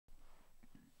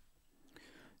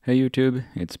Hey YouTube,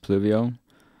 it's Pluvio.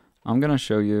 I'm gonna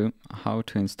show you how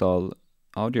to install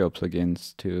audio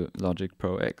plugins to Logic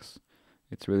Pro X.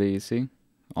 It's really easy.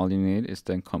 All you need is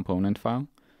the component file.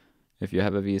 If you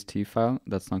have a VST file,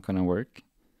 that's not gonna work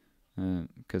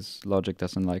because Logic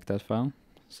doesn't like that file.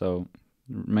 So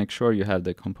make sure you have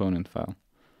the component file,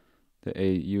 the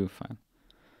AU file.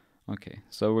 Okay,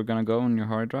 so we're gonna go on your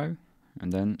hard drive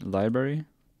and then Library,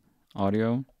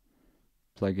 Audio,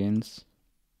 Plugins,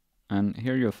 and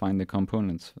here you'll find the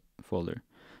components folder.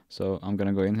 So I'm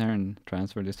gonna go in here and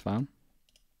transfer this file.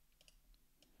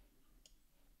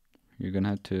 You're gonna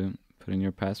have to put in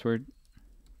your password,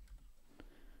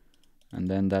 and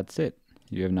then that's it.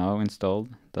 You have now installed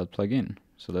that plugin.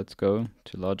 So let's go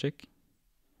to Logic.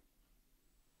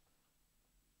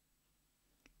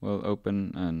 We'll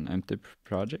open an empty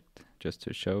project just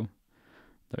to show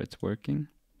that it's working.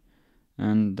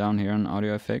 And down here on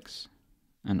Audio Effects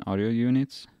and Audio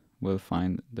Units, we'll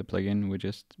find the plugin we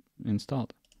just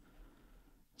installed.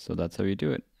 So that's how you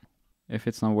do it. If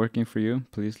it's not working for you,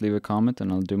 please leave a comment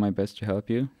and I'll do my best to help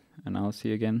you. And I'll see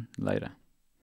you again later.